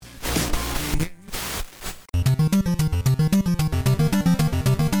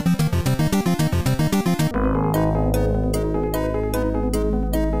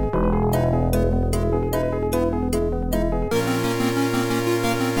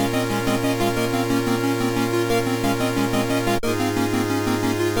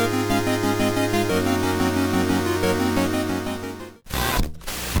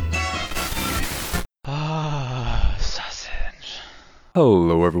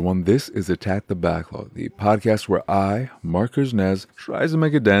Hello everyone, this is Attack the Backlog, the podcast where I, Marc, tries to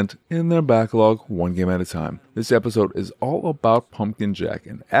make a dent in their backlog one game at a time. This episode is all about Pumpkin Jack,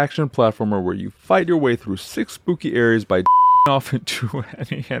 an action platformer where you fight your way through 6 spooky areas by off into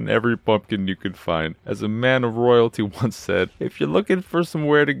any and every pumpkin you could find. As a man of royalty once said, if you're looking for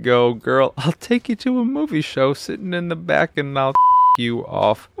somewhere to go, girl, I'll take you to a movie show sitting in the back and I'll you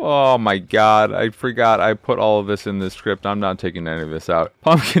off. Oh my god, I forgot I put all of this in the script. I'm not taking any of this out.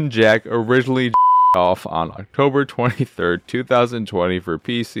 Pumpkin Jack originally off on October 23rd, 2020 for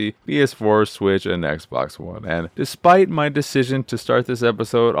PC, PS4, Switch, and Xbox One. And despite my decision to start this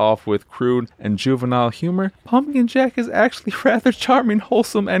episode off with crude and juvenile humor, Pumpkin Jack is actually rather charming,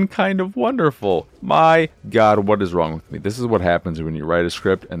 wholesome, and kind of wonderful. My god, what is wrong with me? This is what happens when you write a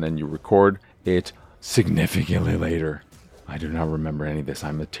script and then you record it significantly later. I do not remember any of this.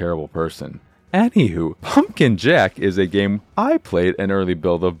 I'm a terrible person. Anywho, Pumpkin Jack is a game I played an early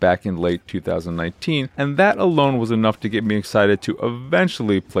build of back in late 2019, and that alone was enough to get me excited to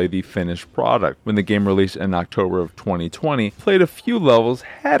eventually play the finished product. When the game released in October of 2020, played a few levels,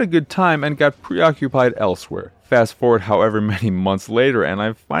 had a good time, and got preoccupied elsewhere. Fast forward however many months later, and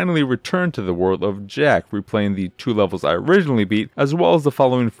I've finally returned to the world of Jack, replaying the 2 levels I originally beat, as well as the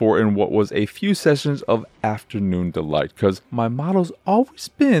following 4 in what was a few sessions of afternoon delight, cause my motto's always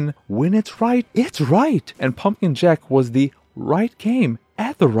been, when it's right, and Pumpkin Jack was the right game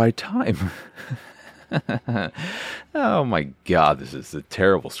at the right time. Oh my god, this is a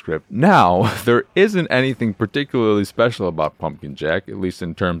terrible script. Now, there isn't anything particularly special about Pumpkin Jack, at least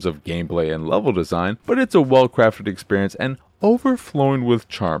in terms of gameplay and level design, but it's a well-crafted experience and overflowing with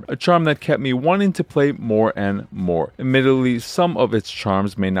charm, a charm that kept me wanting to play more and more. Admittedly, some of its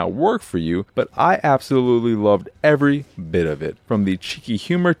charms may not work for you, but I absolutely loved every bit of it, from the cheeky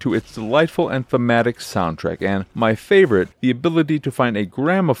humor to its delightful and thematic soundtrack, and my favorite, the ability to find a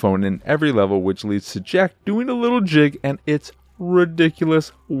gramophone in every level, which leads to Jack doing a little jig, and it's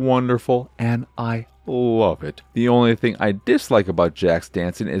ridiculous, wonderful, and I love it. The only thing I dislike about Jack's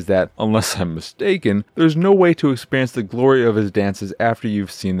dancing is that, unless I'm mistaken, there's no way to experience the glory of his dances after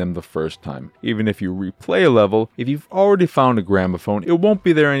you've seen them the first time. Even if you replay a level, if you've already found a gramophone, it won't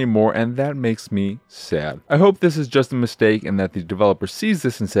be there anymore, and that makes me sad. I hope this is just a mistake and that the developer sees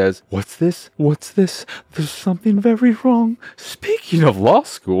this and says, What's this? There's something very wrong. Speaking of law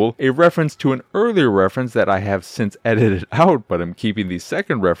school, a reference to an earlier reference that I have since edited out, but I'm keeping the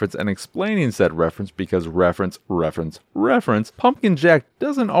second reference and explaining said reference because reference, Pumpkin Jack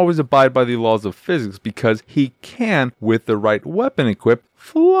doesn't always abide by the laws of physics because he can, with the right weapon equipped,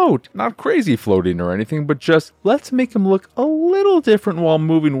 float. Not crazy floating or anything, but just let's make him look a little different while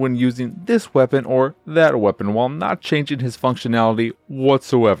moving when using this weapon or that weapon while not changing his functionality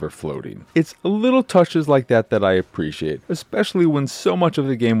whatsoever floating. It's little touches like that I appreciate, especially when so much of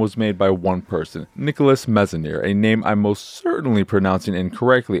the game was made by one person, Nicholas Mezzanier, a name I'm most certainly pronouncing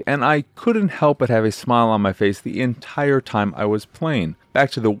incorrectly, and I couldn't help but have a smile on my face the entire time I was playing.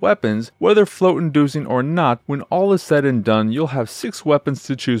 Back to the weapons, whether float-inducing or not, when all is said and done, you'll have 6 weapons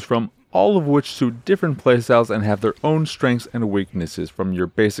to choose from, all of which suit different playstyles and have their own strengths and weaknesses, from your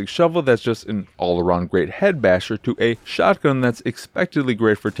basic shovel that's just an all-around great head basher to a shotgun that's expectedly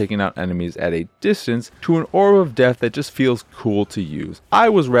great for taking out enemies at a distance to an orb of death that just feels cool to use. I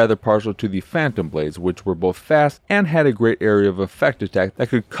was rather partial to the phantom blades, which were both fast and had a great area of effect attack that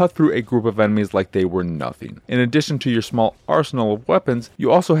could cut through a group of enemies like they were nothing. In addition to your small arsenal of weapons, you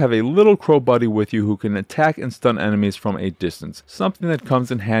also have a little crow buddy with you who can attack and stun enemies from a distance, something that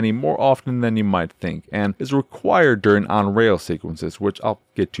comes in handy more often than you might think, and is required during on-rail sequences, which I'll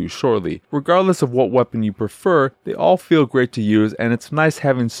get to shortly. Regardless of what weapon you prefer, they all feel great to use, and it's nice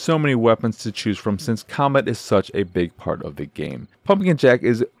having so many weapons to choose from since combat is such a big part of the game. Pumpkin Jack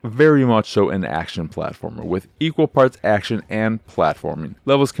is very much so an action platformer, with equal parts action and platforming.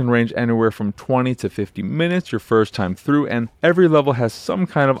 Levels can range anywhere from 20 to 50 minutes your first time through, and every level has some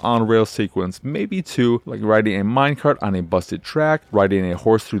kind of on-rail sequence, maybe 2, like riding a minecart on a busted track, riding a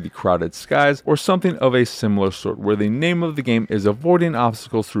horse through the crowded skies, or something of a similar sort, where the name of the game is avoiding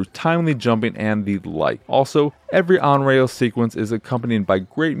obstacles through timely jumping and the like. Also, every on-rail sequence is accompanied by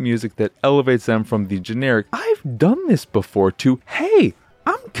great music that elevates them from the generic, I've done this before, to, hey,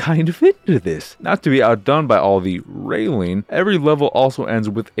 I'm kind of into this. Not to be outdone by all the railing, every level also ends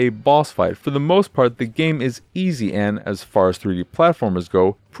with a boss fight. For the most part, the game is easy and, as far as 3D platformers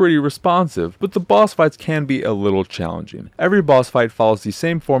go, pretty responsive, but the boss fights can be a little challenging. Every boss fight follows the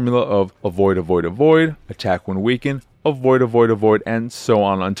same formula of avoid, attack when weakened, avoid, and so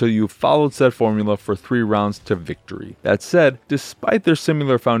on until you've followed said formula for 3 rounds to victory. That said, despite their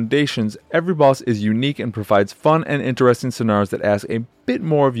similar foundations, every boss is unique and provides fun and interesting scenarios that ask a bit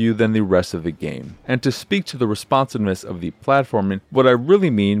more of you than the rest of the game. And to speak to the responsiveness of the platforming, what I really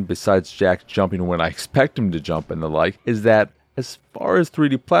mean, besides Jack jumping when I expect him to jump and the like, is that as far as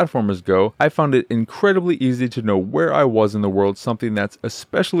 3D platformers go, I found it incredibly easy to know where I was in the world, something that's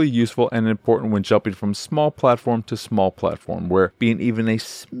especially useful and important when jumping from small platform to small platform, where being even a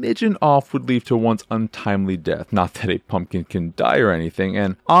smidgen off would lead to one's untimely death. Not that a pumpkin can die or anything,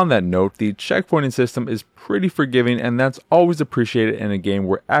 and on that note, the checkpointing system is pretty forgiving, and that's always appreciated in a game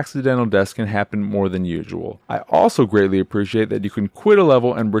where accidental deaths can happen more than usual. I also greatly appreciate that you can quit a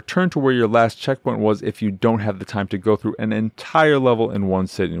level and return to where your last checkpoint was if you don't have the time to go through an entire level in one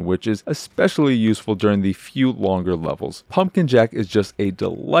sitting, which is especially useful during the few longer levels. Pumpkin Jack is just a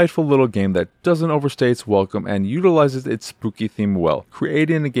delightful little game that doesn't overstay its welcome and utilizes its spooky theme well,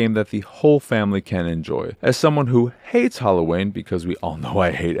 creating a game that the whole family can enjoy. As someone who hates Halloween, because we all know I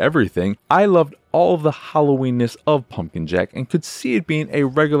hate everything, I loved all of the Halloweenness of Pumpkin Jack and could see it being a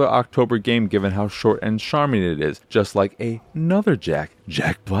regular October game given how short and charming it is, just like another Jack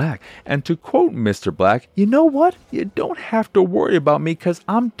Black. And to quote Mr. Black, "You know what? You don't have to worry about me because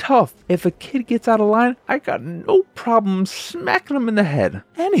I'm tough. If a kid gets out of line, I got no problem smacking him in the head."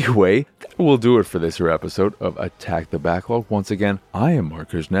 Anyway, that will do it for this here episode of Attack the Backlog. Once again, I am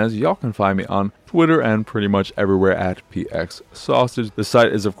Marc. Y'all can find me on Twitter and pretty much everywhere at PX Sausage. The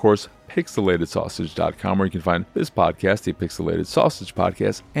site is, of course, pixelatedsausage.com, where you can find this podcast, the Pixelated Sausage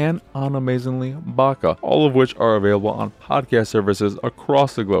Podcast, and Unamazingly Baka, all of which are available on podcast services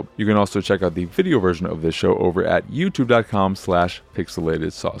across the globe. You can also check out the video version of this show over at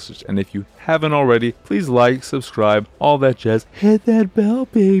youtube.com/pixelatedsausage. And if you haven't already, please like, subscribe, all that jazz. Hit that bell,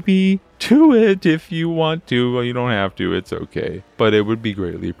 baby. Do it if you want to. Well, you don't have to, it's okay. But it would be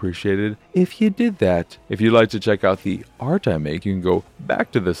greatly appreciated if you did that. If you'd like to check out the art I make, you can go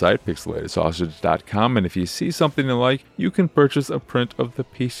back to the site, pixelatedsausage.com, and if you see something you like, you can purchase a print of the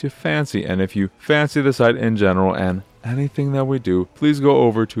piece you fancy. And if you fancy the site in general and anything that we do, please go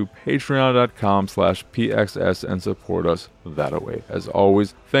over to patreon.com/pxs and support us that way. As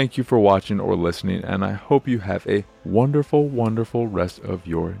always, thank you for watching or listening, and I hope you have a wonderful, wonderful rest of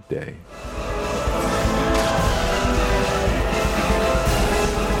your day.